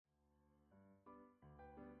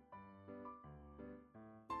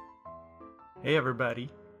Hey everybody,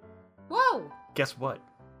 Whoa! guess what?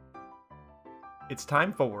 It's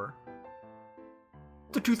time for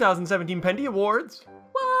the 2017 Pendy Awards!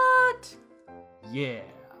 What? Yeah.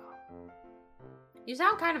 You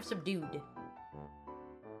sound kind of subdued.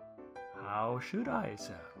 How should I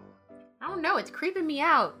sound? I don't know, it's creeping me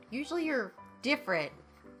out. Usually you're different.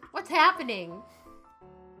 What's happening?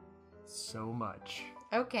 So much.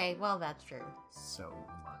 Okay, well, that's true. So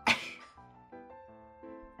much.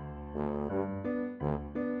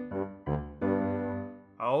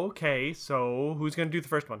 Okay, so who's gonna do the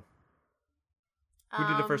first one? Who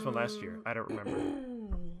did the first one last year? I don't remember.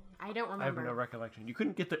 I don't remember. I have no recollection. You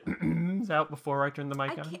couldn't get the out before I turned the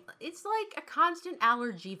mic on? It's like a constant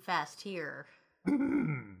allergy fest here.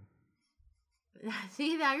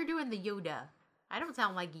 See, now you're doing the Yoda. I don't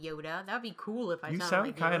sound like Yoda. That would be cool if I You sounded sound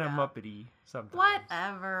like kind of Yoda. Muppety sometimes.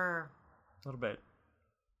 Whatever. A little bit.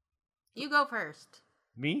 You go first.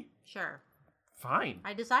 Me? Sure. Fine.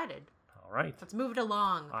 I decided. All right. Let's move it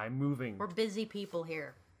along. I'm moving. We're busy people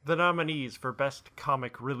here. The nominees for Best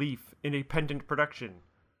Comic Relief Independent Production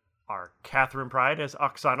are Catherine Pride as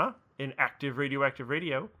Oksana in Active Radioactive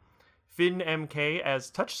Radio, Finn MK as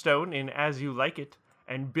Touchstone in As You Like It,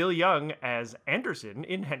 and Bill Young as Anderson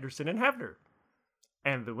in Henderson and Havner.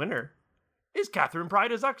 And the winner is Catherine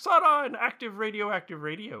Pride as Oksana in Active Radioactive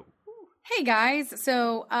Radio. Hey guys,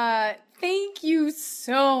 so thank you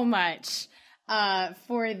so much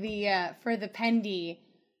for the Pendy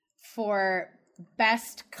for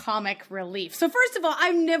Best Comic Relief. So first of all,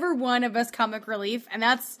 I've never won a Best Comic Relief, and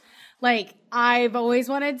that's like I've always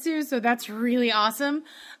wanted to, so that's really awesome.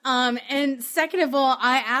 And second of all,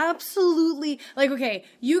 I absolutely okay,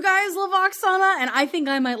 you guys love Oksana, and I think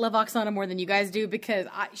I might love Oksana more than you guys do because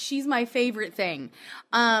she's my favorite thing.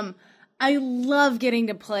 I love getting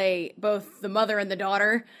to play both the mother and the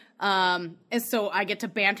daughter. And so I get to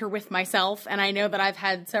banter with myself, and I know that I've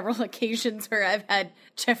had several occasions where I've had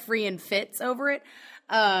Jeffrey and fits over it.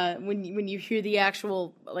 When you hear the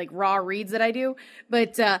actual raw reads that I do,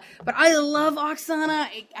 but I love Oksana.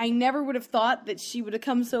 I never would have thought that she would have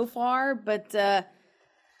come so far, but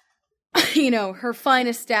her fine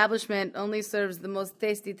establishment only serves the most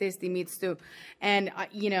tasty meat stew, and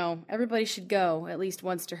everybody should go at least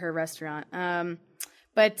once to her restaurant.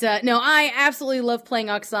 But no, I absolutely love playing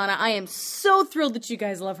Oksana. I am so thrilled that you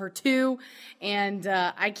guys love her too, and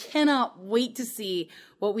I cannot wait to see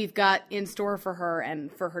what we've got in store for her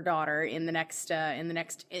and for her daughter in the next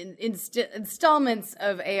installments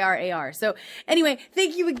of AR. So anyway,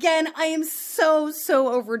 thank you again. I am so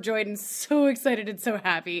overjoyed and so excited and so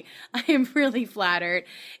happy. I am really flattered,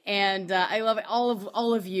 and I love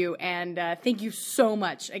all of you, and thank you so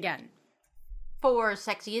much again. For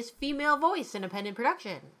Sexiest Female Voice Independent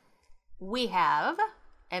Production, we have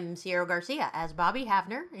M. Sierra Garcia as Bobby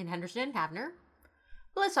Havner in Henderson and Havner,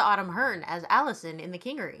 Melissa Autumn Hearn as Allison in The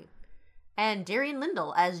Kingery, and Darian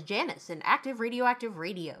Lindell as Janice in Active Radioactive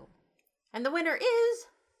Radio. And the winner is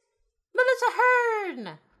Melissa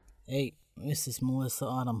Hearn! Hey, this is Melissa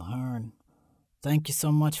Autumn Hearn. Thank you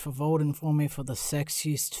so much for voting for me for the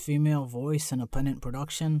Sexiest Female Voice Independent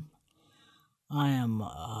Production. I am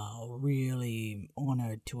really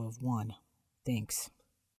honored to have won. Thanks.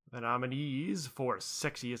 The nominees for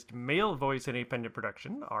Sexiest Male Voice in Independent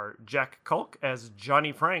Production are Jack Culk as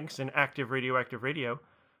Johnny Franks in Active Radioactive Radio,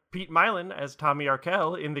 Pete Mylan as Tommy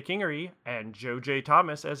Arkell in The Kingery, and Joe J.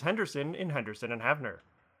 Thomas as Henderson in Henderson and Havner.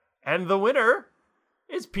 And the winner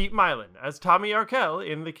is Pete Mylan as Tommy Arkell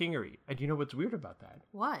in The Kingery. And you know what's weird about that?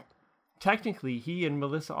 What? Technically, he and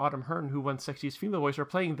Melissa Autumn Hearn, who won Sexiest Female Voice, are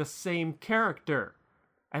playing the same character.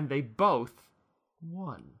 And they both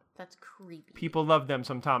won. That's creepy. People love them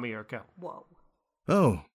some Tommy Arkell. Whoa.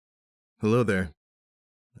 Oh, hello there.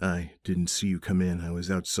 I didn't see you come in. I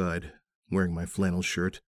was outside, wearing my flannel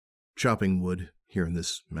shirt, chopping wood here in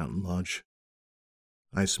this mountain lodge.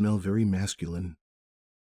 I smell very masculine.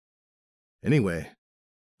 Anyway,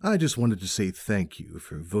 I just wanted to say thank you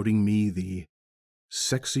for voting me the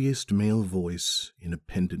Sexiest Male Voice in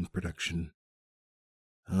Independent Production.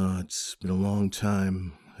 It's been a long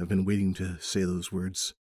time. I've been waiting to say those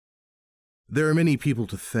words. There are many people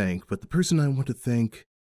to thank, but the person I want to thank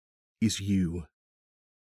is you.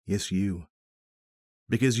 Yes, you.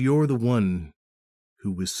 Because you're the one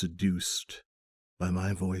who was seduced by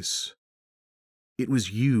my voice. It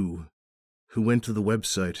was you who went to the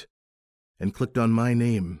website and clicked on my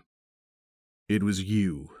name. It was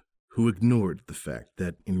you who ignored the fact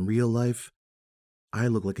that in real life, I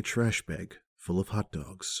look like a trash bag full of hot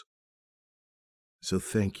dogs. So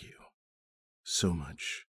thank you so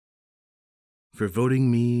much for voting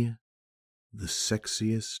me the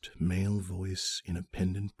sexiest male voice in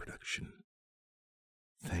independent production.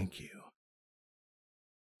 Thank you.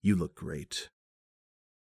 You look great.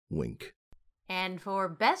 Wink. And for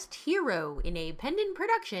Best Hero in a Pendant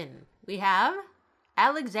Production, we have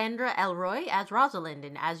Alexandra Elroy as Rosalind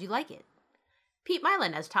in As You Like It, Pete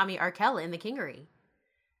Mylan as Tommy Arkell in The Kingery,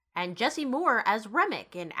 and Jesse Moore as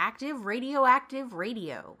Remick in Active Radioactive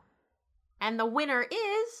Radio. And the winner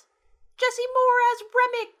is Jesse Moore as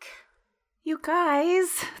Remick! You guys,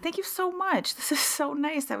 thank you so much. This is so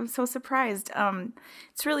nice. I'm so surprised.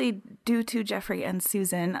 It's really due to Jeffrey and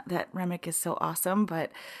Susan that Remick is so awesome,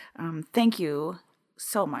 but thank you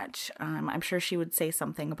so much. I'm sure she would say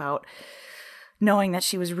something about knowing that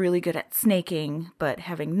she was really good at snaking, but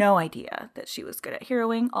having no idea that she was good at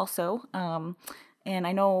heroing also. And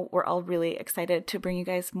I know we're all really excited to bring you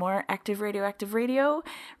guys more Active Radioactive Radio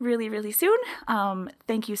really, really soon.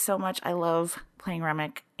 Thank you so much. I love playing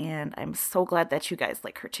Remick, and I'm so glad that you guys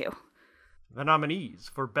like her too. The nominees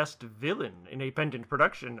for Best Villain in a Pendant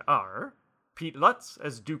Production are Pete Lutz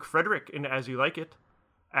as Duke Frederick in As You Like It,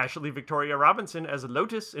 Ashley Victoria Robinson as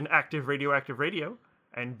Lotus in Active Radioactive Radio,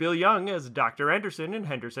 and Bill Young as Dr. Anderson in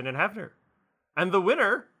Henderson and Havner. And the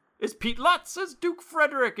winner is Pete Lutz as Duke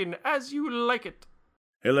Frederick in As You Like It.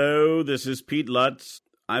 Hello, this is Pete Lutz.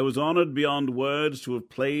 I was honored beyond words to have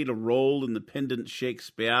played a role in the Pendant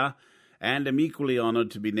Shakespeare, and am equally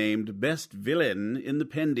honored to be named Best Villain in the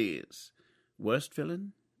Pendies. Worst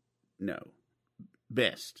villain? No.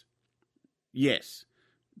 Best. Yes.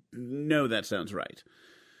 No, that sounds right.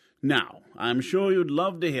 Now, I'm sure you'd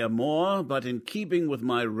love to hear more, but in keeping with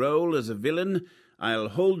my role as a villain, I'll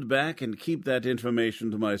hold back and keep that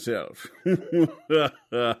information to myself.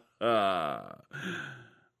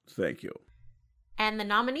 Thank you. And the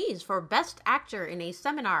nominees for Best Actor in a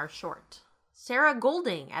Seminar Short: Sarah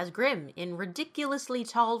Golding as Grimm in Ridiculously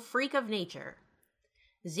Tall Freak of Nature,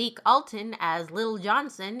 Zeke Alton as Lil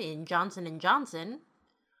Johnson in Johnson & Johnson,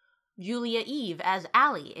 Julia Eve as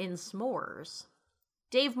Allie in S'mores,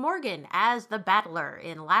 Dave Morgan as the Battler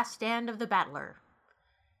in Last Stand of the Battler,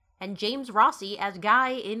 and James Rossi as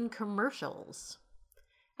Guy in Commercials.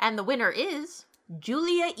 And the winner is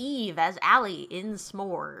Julia Eve as Allie in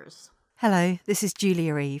S'mores. Hello, this is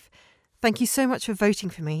Julia Eve. Thank you so much for voting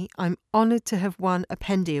for me. I'm honoured to have won a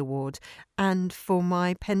Pendy Award and for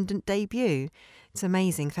my Pendant debut. It's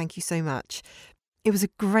amazing, thank you so much. It was a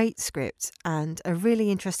great script and a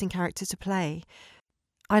really interesting character to play.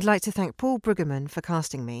 I'd like to thank Paul Brueggemann for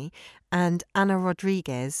casting me and Anna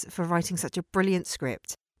Rodriguez for writing such a brilliant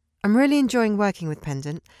script. I'm really enjoying working with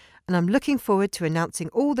Pendant, and I'm looking forward to announcing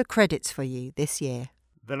all the credits for you this year.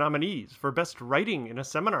 The nominees for Best Writing in a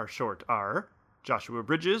Seminar Short are Joshua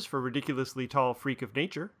Bridges for Ridiculously Tall Freak of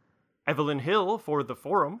Nature, Evelyn Hill for The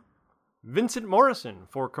Forum, Vincent Morrison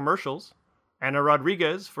for Commercials, Anna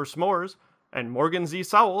Rodriguez for S'mores, and Morgan Z.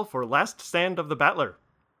 Sowell for Last Stand of the Battler.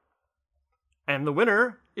 And the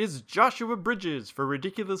winner is Joshua Bridges for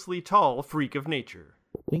Ridiculously Tall Freak of Nature.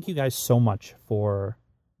 Thank you guys so much for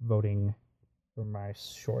voting for my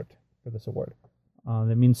short for this award.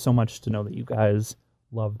 It means so much to know that you guys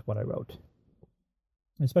loved what I wrote,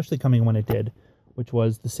 especially coming when it did, which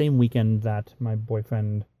was the same weekend that my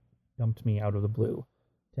boyfriend dumped me out of the blue.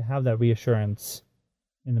 To have that reassurance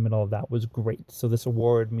in the middle of that was great. So this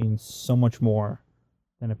award means so much more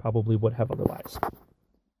than it probably would have otherwise.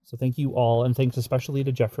 So thank you all, and thanks especially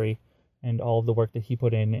to Jeffrey and all of the work that he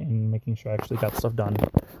put in making sure I actually got stuff done.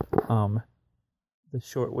 The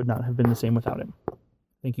short would not have been the same without him.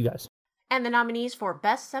 Thank you guys. And the nominees for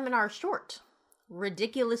Best Seminar Short: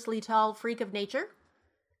 Ridiculously Tall Freak of Nature,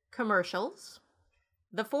 Commercials,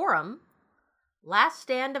 The Forum, Last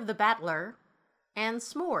Stand of the Battler, and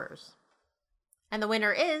S'mores. And the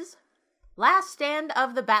winner is Last Stand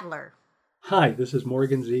of the Battler. Hi, this is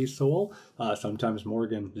Morgan Z. Soul, sometimes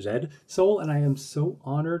Morgan Z. Soul, and I am so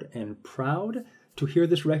honored and proud to hear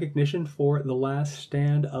this recognition for The Last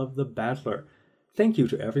Stand of the Battler. Thank you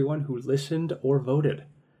to everyone who listened or voted.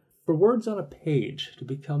 For Words on a Page to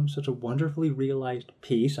become such a wonderfully realized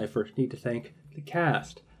piece, I first need to thank the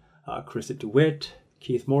cast. Chrisa DeWitt,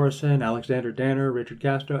 Keith Morrison, Alexander Danner, Richard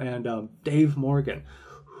Castro, and Dave Morgan,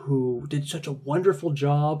 who did such a wonderful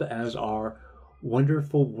job as our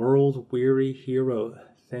wonderful world-weary hero.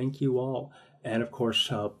 Thank you all. And of course,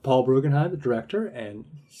 Paul Brueggemann, the director, and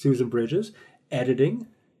Susan Bridges, editing.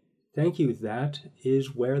 Thank you. That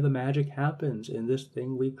is where the magic happens in this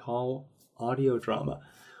thing we call audio drama,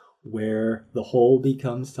 where the whole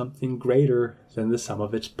becomes something greater than the sum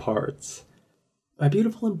of its parts. My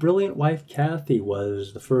beautiful and brilliant wife, Kathy,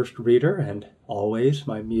 was the first reader and always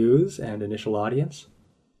my muse and initial audience.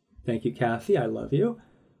 Thank you, Kathy. I love you.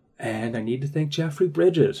 And I need to thank Jeffrey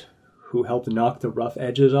Bridges, who helped knock the rough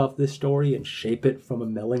edges off this story and shape it from a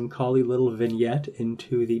melancholy little vignette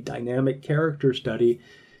into the dynamic character study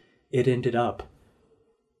it ended up.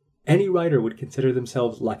 Any writer would consider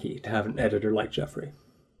themselves lucky to have an editor like Jeffrey.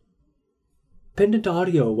 Pendant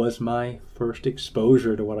Audio was my first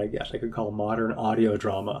exposure to what I guess I could call modern audio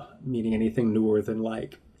drama, meaning anything newer than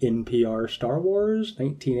like NPR Star Wars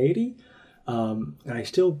 1980. And I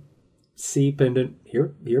still see Pendant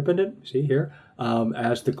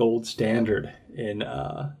as the gold standard in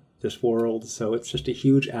this world. So it's just a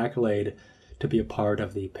huge accolade to be a part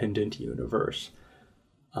of the Pendant universe.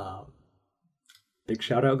 Big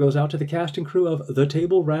shout out goes out to the cast and crew of The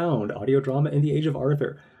Table Round, audio drama in the Age of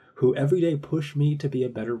Arthur, who every day push me to be a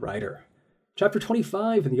better writer. Chapter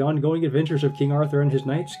 25 in the ongoing adventures of King Arthur and his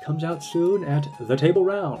knights comes out soon at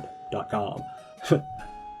thetableround.com.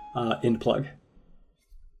 End plug.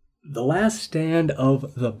 The Last Stand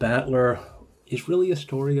of the Battler is really a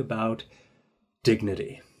story about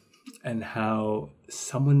dignity and how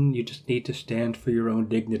you just need to stand for your own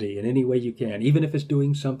dignity in any way you can, even if it's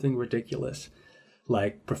doing something ridiculous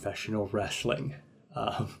like professional wrestling.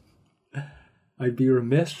 I'd be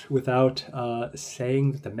remiss without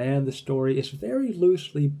saying that the story is very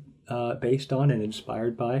loosely based on and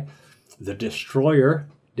inspired by the Destroyer,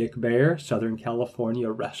 Dick Bear, Southern California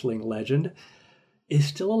wrestling legend, is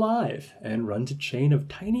still alive and runs a chain of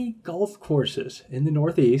tiny golf courses in the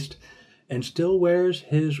Northeast and still wears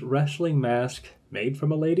his wrestling mask made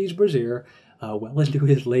from a lady's brassiere well into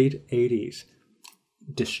his late 80s.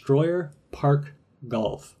 Destroyer Park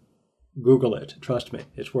Golf. Google it. Trust me,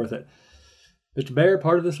 it's worth it. Mr. Bear,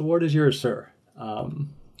 part of this award is yours, sir.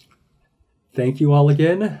 Thank you all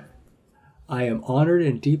again. I am honored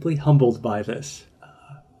and deeply humbled by this.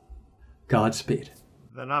 Godspeed.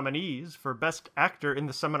 The nominees for Best Actor in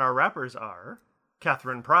the Seminar Rappers are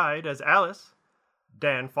Catherine Pride as Alice,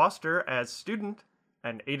 Dan Foster as Student,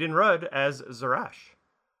 and Aidan Rudd as Zarash.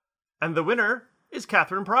 And the winner is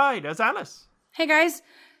Catherine Pride as Alice. Hey guys,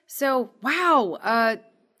 so wow,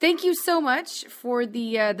 thank you so much for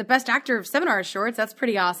the Best Actor of Seminar Shorts. That's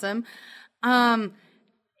pretty awesome.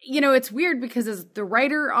 It's weird because as the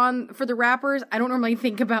writer for the rappers, I don't normally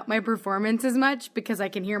think about my performance as much because I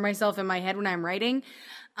can hear myself in my head when I'm writing.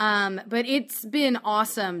 But it's been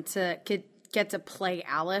awesome to get to play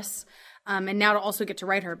Alice, and now to also get to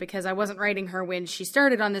write her because I wasn't writing her when she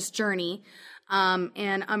started on this journey.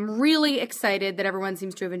 And I'm really excited that everyone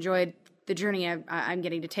seems to have enjoyed the journey I'm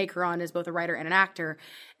getting to take her on as both a writer and an actor.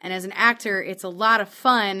 And as an actor, it's a lot of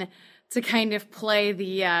fun to kind of play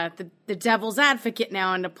the devil's advocate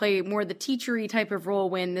now and to play more the teachery type of role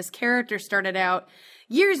when this character started out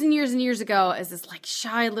years and years and years ago as this like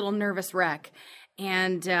shy little nervous wreck.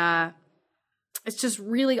 And it's just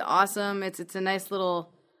really awesome. It's a nice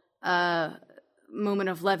little moment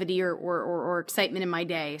of levity or excitement in my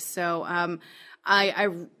day. So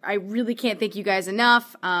I really can't thank you guys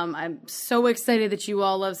enough. I'm so excited that you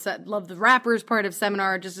all love the rappers part of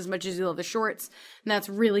Seminar just as much as you love the shorts, and that's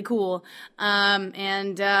really cool. Here's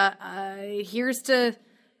to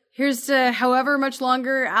however much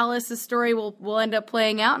longer Alice's story will end up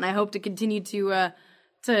playing out, and I hope to continue to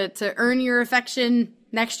earn your affection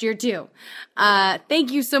next year too.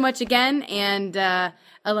 Thank you so much again, and I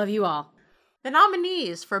love you all. The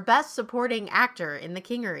nominees for Best Supporting Actor in the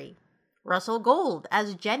Kingery: Russell Gold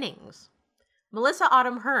as Jennings, Melissa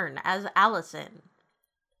Autumn Hearn as Allison,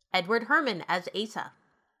 Edward Herman as Asa,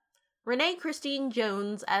 Renee Christine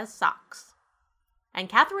Jones as Socks, and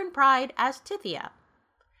Catherine Pride as Tithia.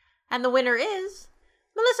 And the winner is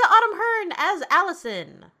Melissa Autumn Hearn as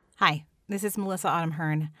Allison. Hi, this is Melissa Autumn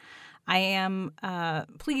Hearn. I am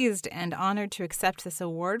pleased and honored to accept this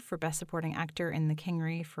award for Best Supporting Actor in the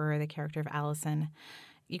Kingery for the character of Allison.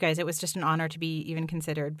 You guys, it was just an honor to be even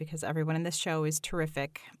considered because everyone in this show is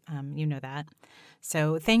terrific. You know that.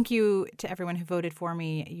 So thank you to everyone who voted for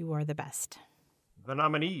me. You are the best. The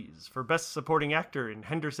nominees for Best Supporting Actor in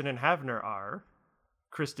Henderson and Havner are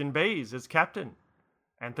Kristen Bays as Captain,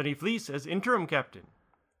 Anthony Fleece as Interim Captain,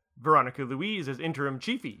 Veronica Louise as Interim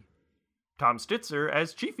Chiefy, Tom Stitzer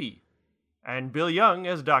as Chiefy, and Bill Young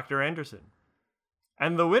as Dr. Anderson.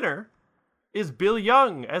 And the winner is Bill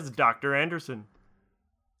Young as Dr. Anderson.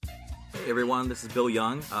 Hey everyone, this is Bill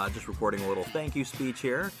Young, just recording a little thank you speech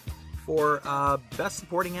here for Best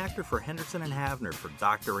Supporting Actor for Henderson and Havner for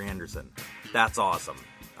Dr. Anderson. That's awesome.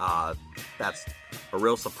 That's a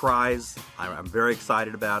real surprise. I'm very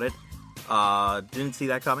excited about it. Didn't see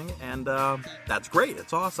that coming, and that's great.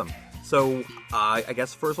 It's awesome. So I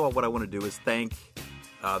guess first of all, what I want to do is thank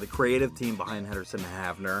the creative team behind Henderson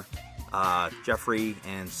and Havner, Jeffrey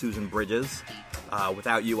and Susan Bridges.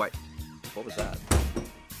 Without you, what was that?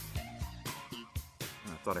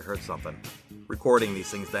 thought I heard something. Recording these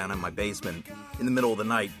things down in my basement in the middle of the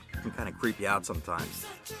night can kind of creep you out sometimes.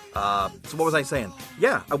 So what was I saying?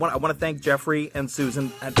 Yeah, I want to thank Jeffrey and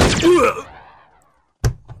Susan and...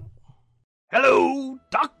 Hello,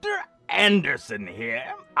 Dr. Anderson here.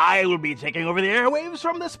 I will be taking over the airwaves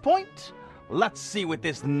from this point. Let's see what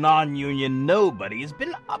this non-union nobody's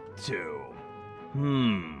been up to.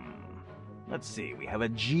 Let's see, we have a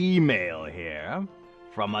Gmail here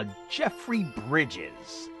from a Jeffrey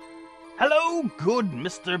Bridges. Hello, good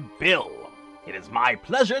Mr. Bill. It is my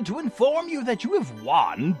pleasure to inform you that you have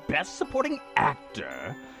won Best Supporting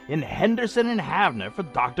Actor in Henderson and Havner for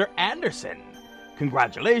Dr. Anderson.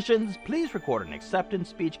 Congratulations. Please record an acceptance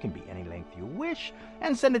speech, can be any length you wish,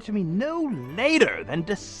 and send it to me no later than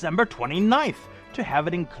December 29th to have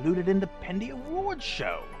it included in the Pendy Awards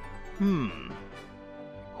show.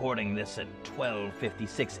 Recording this at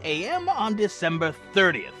 12:56 a.m. on December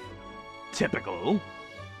 30th. Typical.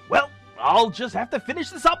 Well, I'll just have to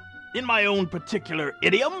finish this up in my own particular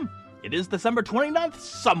idiom. It is December 29th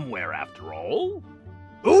somewhere, after all.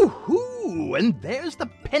 Ooh-hoo! And there's the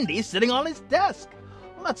Pendy sitting on his desk.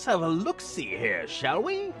 Let's have a look-see here, shall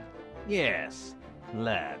we? Yes,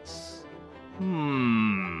 let's.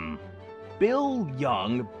 Bill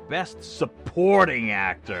Young, Best Supporting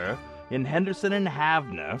Actor in Henderson and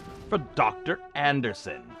Havner for Dr.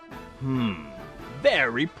 Anderson.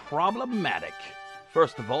 Very problematic.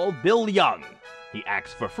 First of all, Bill Young. He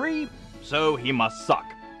acts for free, so he must suck.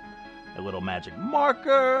 A little magic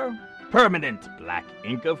marker. Permanent black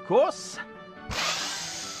ink, of course.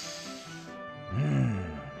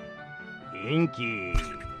 Inky.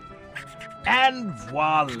 And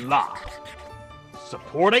voila.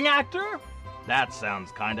 Supporting actor? That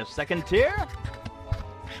sounds kind of second tier.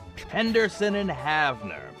 Henderson and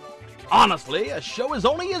Havner. Honestly, a show is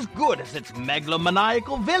only as good as its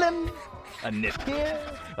megalomaniacal villain. A nip here,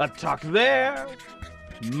 a tuck there.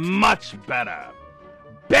 Much better.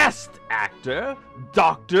 Best Actor,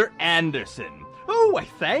 Dr. Anderson. Oh, I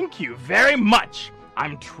thank you very much.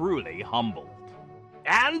 I'm truly humbled.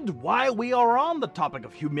 And while we are on the topic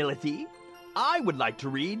of humility, I would like to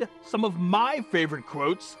read some of my favorite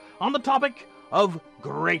quotes on the topic of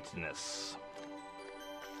greatness.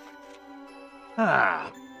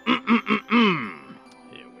 Here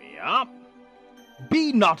we are.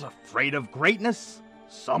 Be not afraid of greatness.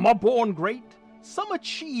 Some are born great, some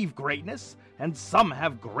achieve greatness, and some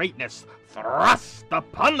have greatness thrust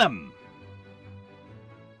upon them.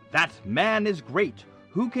 That man is great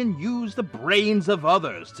who can use the brains of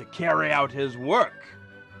others to carry out his work.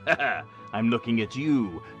 I'm looking at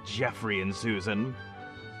you, Jeffrey and Susan.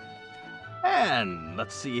 And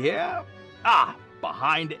let's see here.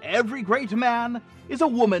 Behind every great man is a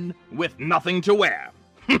woman with nothing to wear.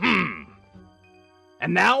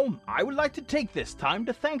 And now, I would like to take this time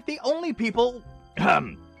to thank the only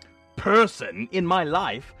person in my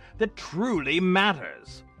life that truly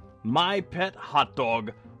matters. My pet hot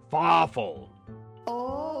dog, Farfel.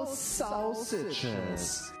 Oh,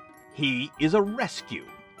 sausages. He is a rescue.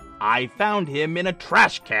 I found him in a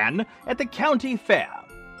trash can at the county fair.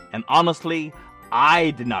 And honestly, I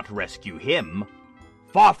did not rescue him.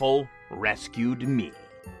 Farfel rescued me.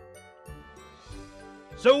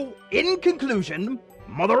 So, in conclusion,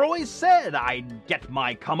 Mother always said I'd get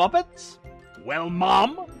my comeuppance. Well,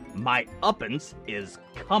 Mom, my uppance is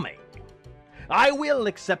coming. I will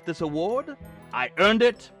accept this award. I earned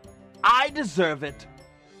it. I deserve it.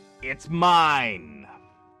 It's mine.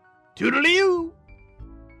 Toodaloo!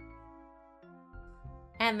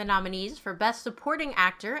 And the nominees for Best Supporting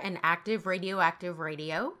Actor in Active Radioactive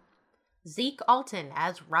Radio: Zeke Alton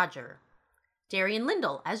as Roger, Darian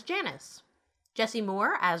Lindell as Janice, Jesse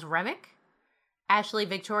Moore as Remick, Ashley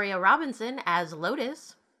Victoria Robinson as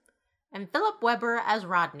Lotus, and Philip Weber as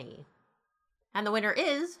Rodney. And the winner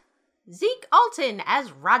is Zeke Alton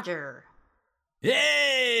as Roger.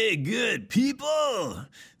 Hey, good people!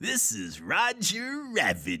 This is Roger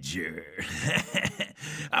Ravager.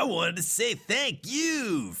 I wanted to say thank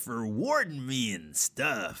you for awarding me and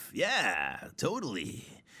stuff. Yeah, totally.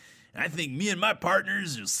 I think me and my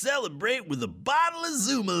partners will celebrate with a bottle of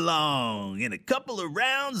Zoomalong and a couple of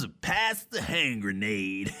rounds of Pass the Hand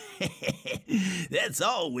Grenade. That's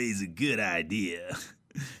always a good idea.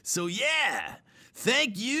 So yeah,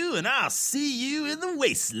 thank you, and I'll see you in the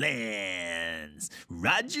wastelands.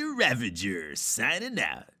 Roger Ravager, signing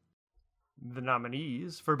out. The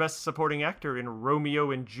nominees for Best Supporting Actor in Romeo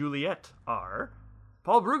and Juliet are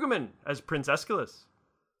Paul Brueggemann as Prince Aeschylus,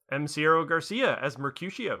 M. Cierro Garcia as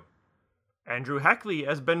Mercutio, Andrew Hackley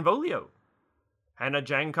as Benvolio, Hannah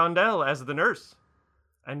Jang Condell as the nurse,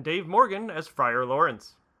 and Dave Morgan as Friar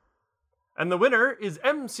Lawrence. And the winner is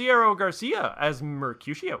M. Sierra Garcia as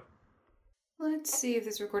Mercutio. Let's see if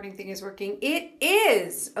this recording thing is working. It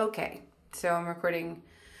is! Okay, so I'm recording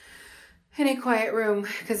in a quiet room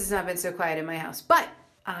because it's not been so quiet in my house. But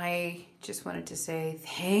I just wanted to say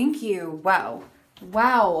thank you. Wow.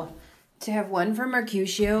 To have won for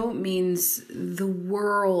Mercutio means the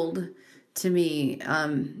world to me.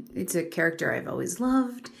 It's a character I've always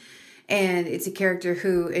loved. And it's a character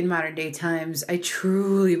who, in modern day times, I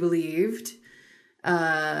truly believed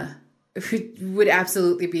would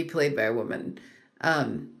absolutely be played by a woman.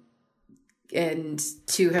 And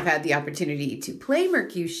to have had the opportunity to play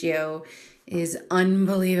Mercutio is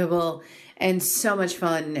unbelievable and so much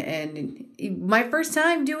fun. And my first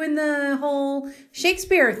time doing the whole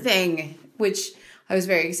Shakespeare thing, which I was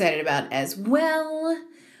very excited about as well.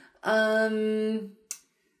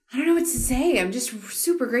 I don't know what to say. I'm just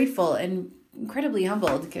super grateful and incredibly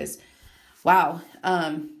humbled because, wow,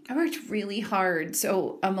 I worked really hard.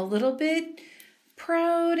 So I'm a little bit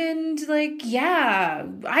proud and like, yeah,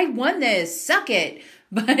 I won this. Suck it.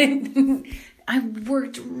 But I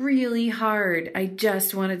worked really hard. I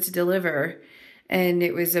just wanted to deliver. And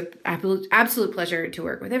it was an absolute pleasure to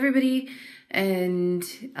work with everybody. And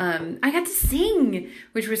I got to sing,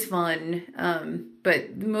 which was fun.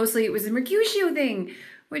 But mostly it was a Mercutio thing,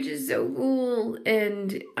 which is so cool.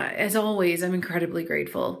 And as always, I'm incredibly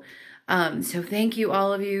grateful. So thank you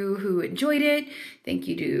all of you who enjoyed it. Thank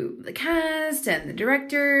you to the cast and the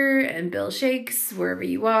director and Bill Shakes, wherever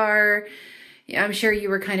you are. Yeah, I'm sure you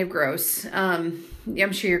were kind of gross. I'm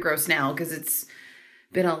sure you're gross now because it's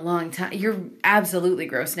been a long time. You're absolutely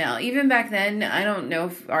gross now. Even back then, I don't know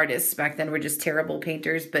if artists back then were just terrible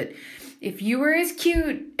painters, but if you were as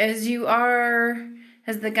cute as you are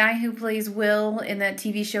as the guy who plays Will in that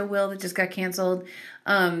TV show Will that just got canceled,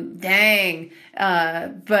 dang.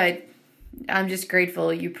 But I'm just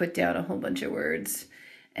grateful you put down a whole bunch of words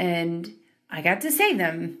and I got to say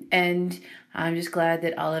them. And I'm just glad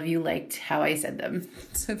that all of you liked how I said them.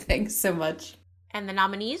 So thanks so much. And the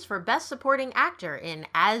nominees for Best Supporting Actor in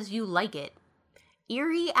As You Like It: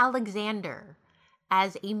 Eerie Alexander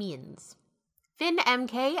as Amiens, Finn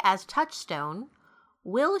MK as Touchstone,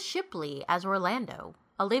 Will Shipley as Orlando,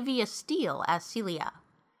 Olivia Steele as Celia,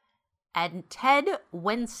 and Ted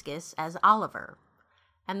Wenskis as Oliver.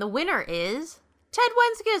 And the winner is Ted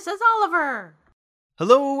Wenskis as Oliver!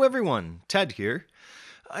 Hello everyone, Ted here.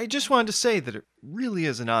 I just wanted to say that it really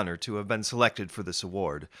is an honor to have been selected for this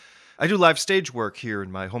award. I do live stage work here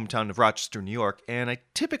in my hometown of Rochester, New York, and I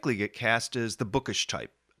typically get cast as the bookish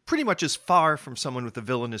type, pretty much as far from someone with a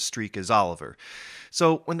villainous streak as Oliver.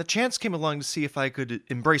 So when the chance came along to see if I could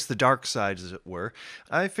embrace the dark side, as it were,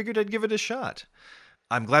 I figured I'd give it a shot.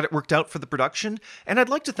 I'm glad it worked out for the production, and I'd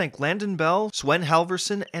like to thank Landon Bell, Swen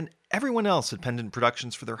Halverson, and everyone else at Pendant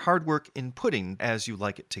Productions for their hard work in putting As You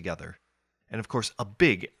Like It together. And of course, a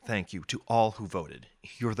big thank you to all who voted.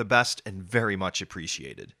 You're the best and very much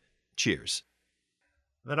appreciated. Cheers.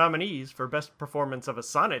 The nominees for Best Performance of a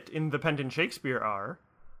Sonnet in the Pendant Shakespeare are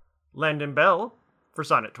Landon Bell for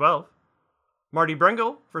Sonnet 12, Marty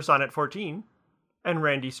Brengel for Sonnet 14, and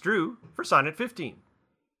Randy Strew for Sonnet 15.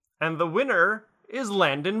 And the winner is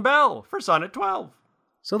Landon Bell for Sonnet 12.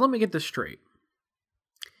 So let me get this straight.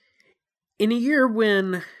 In a year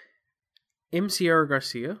when M. Sierra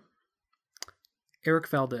Garcia, Eric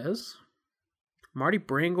Valdez, Marty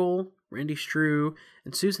Brengel, Randy Strew,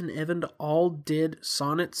 and Susan Evans all did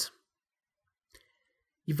sonnets,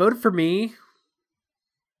 you voted for me?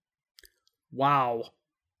 Wow.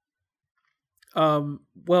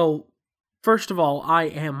 Well, first of all, I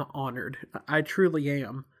am honored. I truly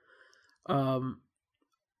am.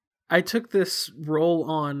 I took this role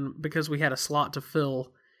on because we had a slot to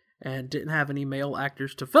fill and didn't have any male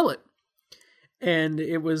actors to fill it. And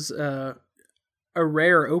it was a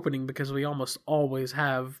rare opening because we almost always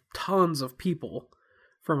have tons of people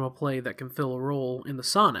from a play that can fill a role in the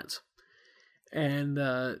sonnets. And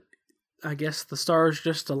I guess the stars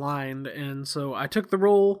just aligned, and so I took the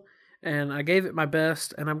role and I gave it my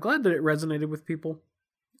best, and I'm glad that it resonated with people.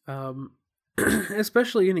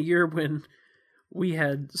 Especially in a year when we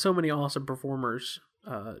had so many awesome performers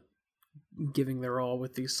giving their all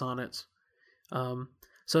with these sonnets.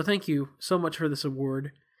 So thank you so much for this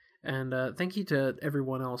award, and thank you to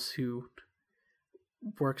everyone else who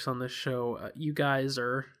works on this show. You guys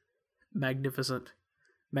are magnificent,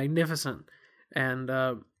 and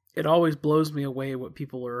it always blows me away what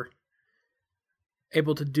people are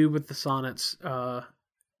able to do with the sonnets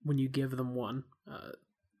when you give them one.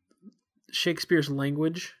 Shakespeare's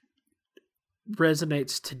language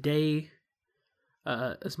resonates today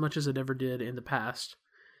as much as it ever did in the past.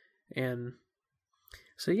 And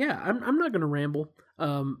So yeah, I'm not going to ramble.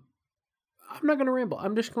 I'm not going to ramble.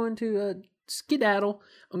 I'm just going to skedaddle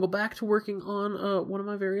and go back to working on one of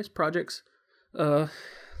my various projects,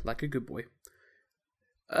 like a good boy.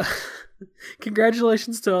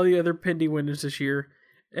 Congratulations to all the other Pendy winners this year,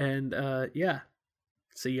 and yeah,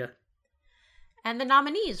 see ya. And the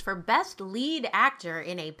nominees for Best Lead Actor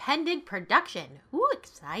in a Pendant Production. Ooh,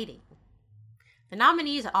 exciting. The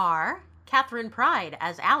nominees are Catherine Pride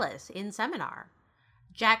as Alice in Seminar,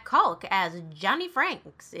 Jack Kalk as Johnny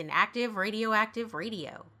Franks in Active Radioactive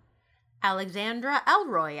Radio, Alexandra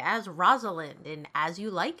Elroy as Rosalind in As You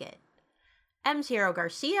Like It, M. Ciro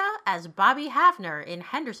Garcia as Bobby Havner in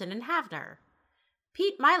Henderson and Havner,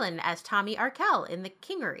 Pete Milan as Tommy Arkell in The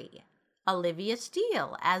Kingery, Olivia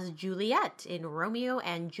Steele as Juliet in Romeo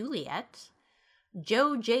and Juliet,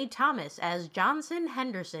 Joe J. Thomas as Johnson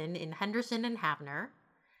Henderson in Henderson and Havner,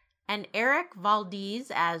 and Eric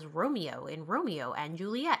Valdez as Romeo in Romeo and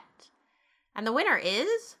Juliet. And the winner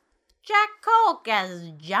is Jack Kalk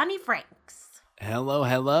as Johnny Franks. Hello,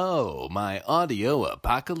 hello, my audio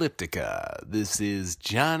apocalyptica. This is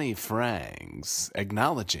Johnny Franks,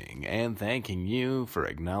 acknowledging and thanking you for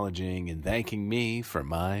acknowledging and thanking me for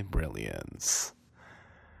my brilliance.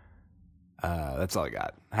 That's all I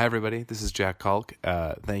got. Hi, everybody. This is Jack Kalk.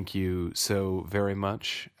 Thank you so very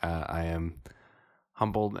much. I am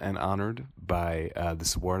humbled and honored by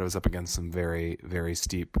this award. I was up against some very, very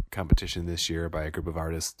steep competition this year by a group of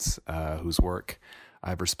artists whose work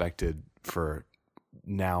I've respected for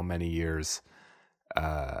now many years,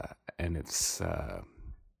 and it's an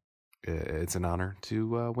honor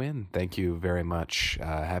to win. Thank you very much.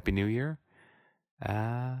 Happy New Year.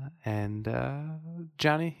 And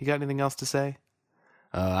Johnny, you got anything else to say?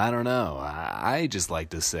 I don't know. I just like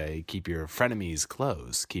to say, keep your frenemies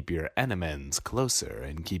close, keep your enemies closer,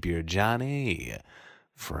 and keep your Johnny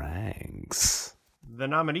Franks. The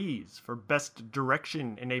nominees for Best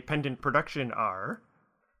Direction in a Pendant Production are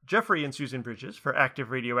Jeffrey and Susan Bridges for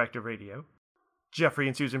Active Radioactive Radio, Jeffrey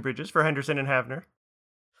and Susan Bridges for Henderson and Havner,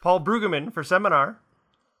 Paul Brueggemann for Seminar,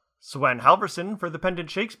 Sven Halverson for The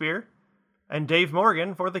Pendant Shakespeare, and Dave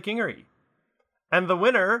Morgan for The Kingery. And the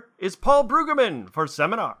winner is Paul Brueggemann for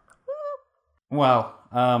Seminar. Wow.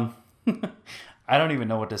 I don't even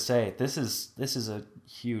know what to say. This is a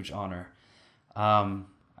huge honor.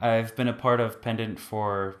 I've been a part of Pendant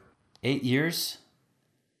for 8 years,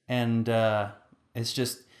 and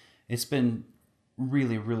it's been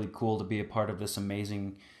really, really cool to be a part of this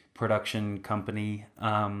amazing production company.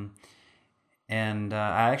 And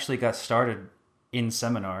I actually got started in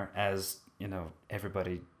Seminar, as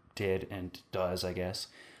everybody did and does, I guess.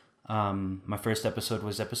 My first episode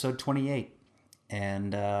was episode 28,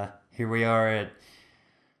 and here we are at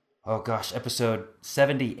episode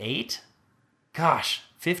 78.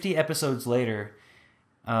 50 episodes later,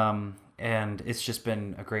 and it's just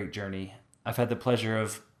been a great journey. I've had the pleasure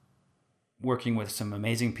of working with some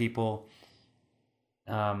amazing people,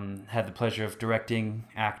 had the pleasure of directing,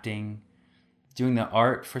 acting, doing the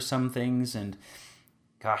art for some things, and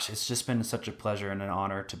it's just been such a pleasure and an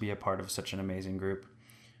honor to be a part of such an amazing group.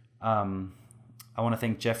 I want to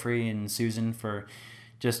thank Jeffrey and Susan for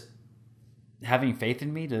just having faith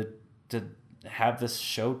in me to have this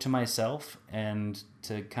show to myself and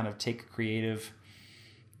to kind of take creative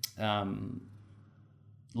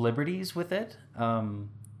liberties with it. I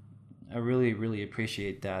really, really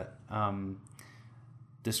appreciate that.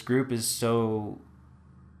 This group is so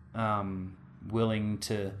willing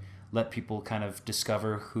to let people kind of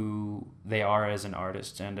discover who they are as an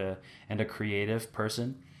artist and a creative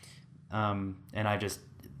person. And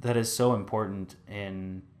that is so important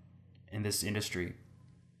in this industry,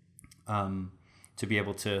 to be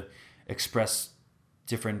able to express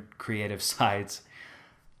different creative sides.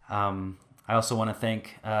 I also want to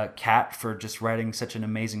thank Kat for just writing such an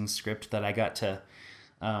amazing script that I got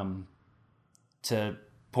to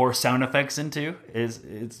pour sound effects into.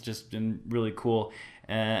 It's just been really cool.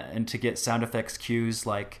 And to get sound effects cues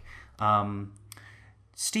like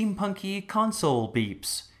steampunky console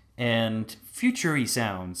beeps and future-y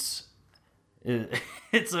sounds.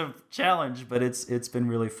 It's a challenge, but it's been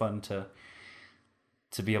really fun to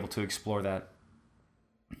be able to explore that.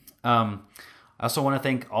 I also want to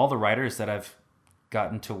thank all the writers that I've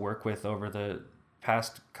gotten to work with over the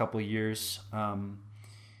past couple of years. Anna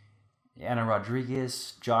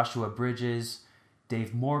Rodriguez, Joshua Bridges,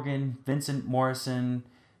 Dave Morgan, Vincent Morrison,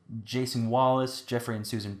 Jason Wallace, Jeffrey and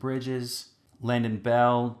Susan Bridges, Landon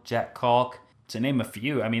Bell, Jack Kalk, to name a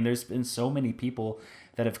few. I mean, there's been so many people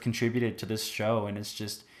that have contributed to this show, and it's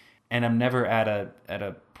just, and I'm never at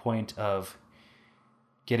a point of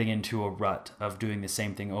getting into a rut of doing the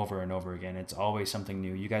same thing over and over again. It's always something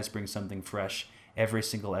new. You guys bring something fresh every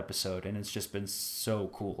single episode, and it's just been so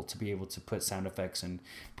cool to be able to put sound effects and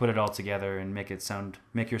put it all together and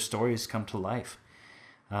make your stories come to life.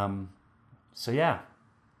 So yeah,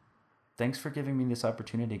 thanks for giving me this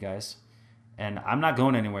opportunity, guys. And I'm not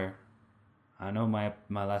going anywhere. I know my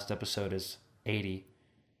last episode is 80,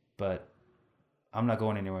 but I'm not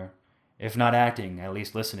going anywhere. If not acting, at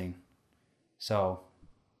least listening. So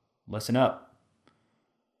listen up.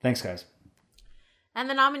 Thanks, guys. And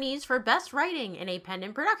the nominees for Best Writing in a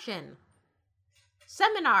Pendant Production: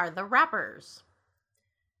 Seminar, The Rappers,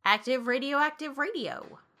 Active Radioactive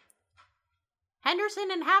Radio, Henderson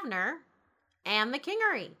and Havner, and The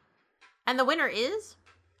Kingery. And the winner is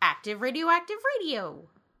Active Radioactive Radio.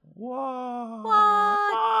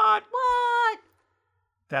 What?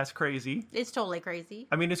 That's crazy. It's totally crazy.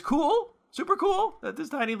 I mean, it's cool. Super cool that this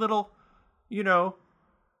tiny little,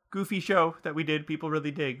 goofy show that we did, people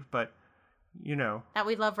really dig, but, That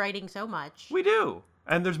we love writing so much. We do.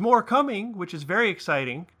 And there's more coming, which is very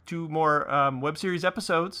exciting. 2 more web series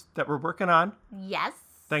episodes that we're working on. Yes.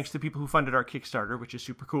 Thanks to people who funded our Kickstarter, which is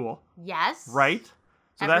super cool. Yes. Right?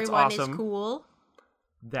 So Everyone that's awesome. is cool.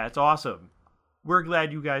 That's awesome. We're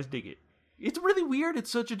glad you guys dig it. It's really weird.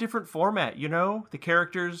 It's such a different format, The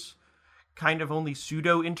characters kind of only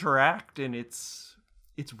pseudo-interact, and it's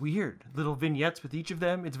weird. Little vignettes with each of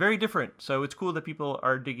them. It's very different. So it's cool that people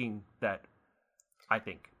are digging that, I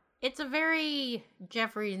think. It's a very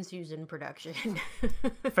Jeffrey and Susan production.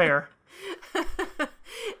 Fair.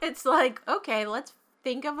 It's like, okay, let's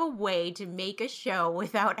think of a way to make a show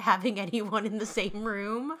without having anyone in the same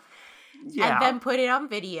room. Yeah. And then put it on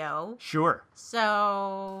video. Sure.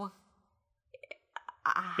 So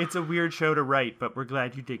it's a weird show to write, but we're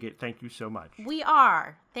glad you dig it. Thank you so much. We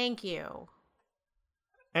are. Thank you.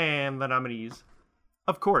 And the nominees,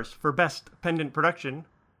 of course, for Best Pendant Production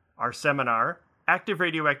are Seminar, Active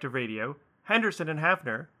Radioactive Radio, Henderson and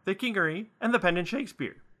Havner, The Kingery, and The Pendant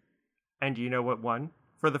Shakespeare. And do you know what won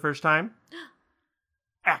for the first time?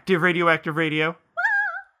 Active Radioactive Radio.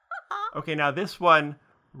 Okay, now this one,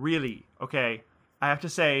 really, I have to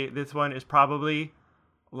say this one is probably,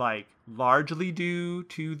 largely due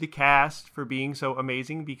to the cast for being so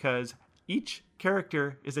amazing, because each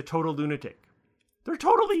character is a total lunatic. They're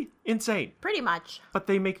totally insane. Pretty much. But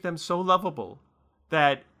they make them so lovable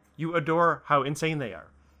that you adore how insane they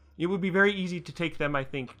are. It would be very easy to take them, I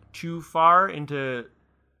think, too far into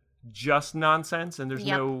just nonsense, and there's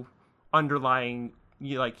no underlying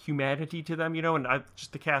humanity to them, and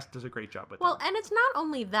the cast does a great job with them. Well, and it's not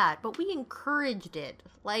only that, but we encouraged it.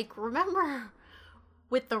 Remember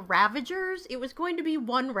with the Ravagers, it was going to be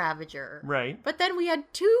one Ravager. Right. But then we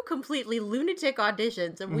had 2 completely lunatic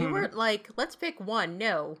auditions, and we weren't let's pick one.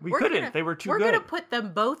 No. We couldn't. They were too good. We're going to put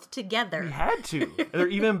them both together. We had to. They're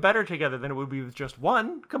even better together than it would be with just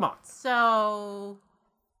one. Come on. So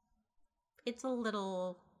it's a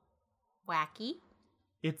little wacky.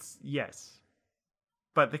 Yes.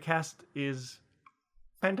 But the cast is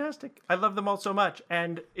fantastic. I love them all so much.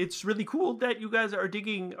 And it's really cool that you guys are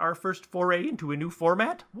digging our first foray into a new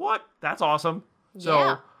format. What? That's awesome.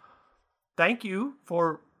 So thank you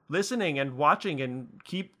for listening and watching, and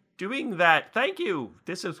keep doing that. Thank you.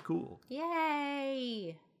 This is cool.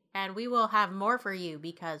 Yay. And we will have more for you,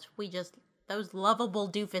 because those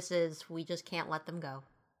lovable doofuses, we just can't let them go.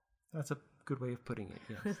 That's a good way of putting it.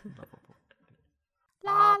 Yes. Lovable.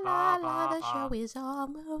 La la la, the show is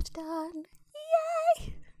almost done.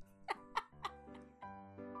 Yay!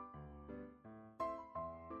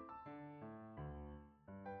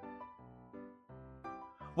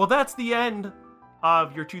 Well, that's the end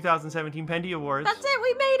of your 2017 Pendy Awards. That's it,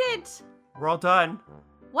 we made it! We're all done.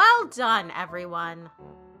 Well done, everyone.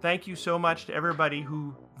 Thank you so much to everybody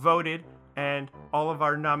who voted, and all of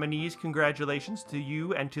our nominees. Congratulations to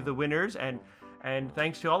you and to the winners, and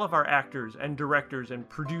thanks to all of our actors and directors and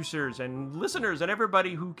producers and listeners and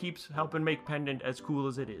everybody who keeps helping make Pendant as cool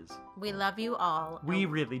as it is. We love you all. We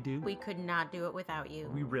really do. We could not do it without you.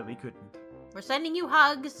 We really couldn't. We're sending you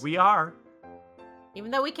hugs. We are. Even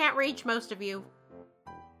though we can't reach most of you.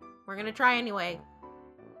 We're gonna try anyway.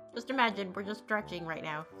 Just imagine, we're just stretching right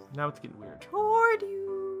now. Now it's getting weird. Toward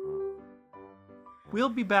you. We'll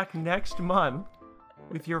be back next month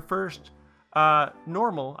with your first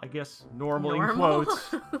normal in quotes,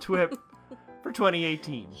 TWIP for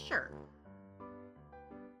 2018. Sure.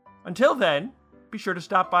 Until then, be sure to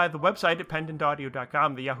stop by the website at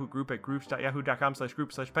pendantaudio.com, the Yahoo group at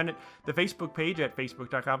groups.yahoo.com/group/pendant, the Facebook page at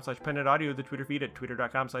facebook.com/pendantaudio, the Twitter feed at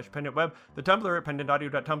twitter.com/pendantweb, the Tumblr at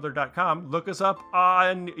pendantaudio.tumblr.com. Look us up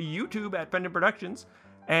on YouTube at Pendant Productions,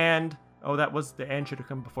 and Oh, that was the end should have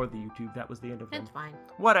come before the YouTube. That was the end of them. It's fine.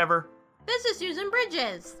 Whatever. This is Susan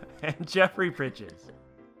Bridges. And Jeffrey Bridges.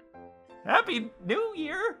 Happy New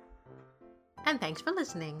Year! And thanks for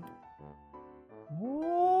listening.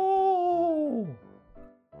 Whoa!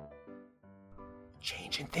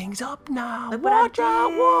 Changing things up now. Look what I Watch out!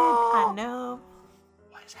 did. Whoa! I know.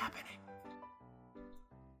 What is happening?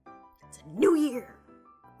 It's a new year.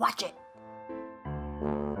 Watch it.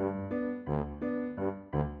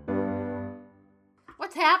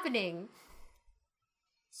 What's happening?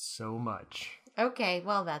 So much. Okay,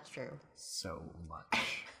 well, that's true. So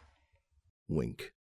much. Wink.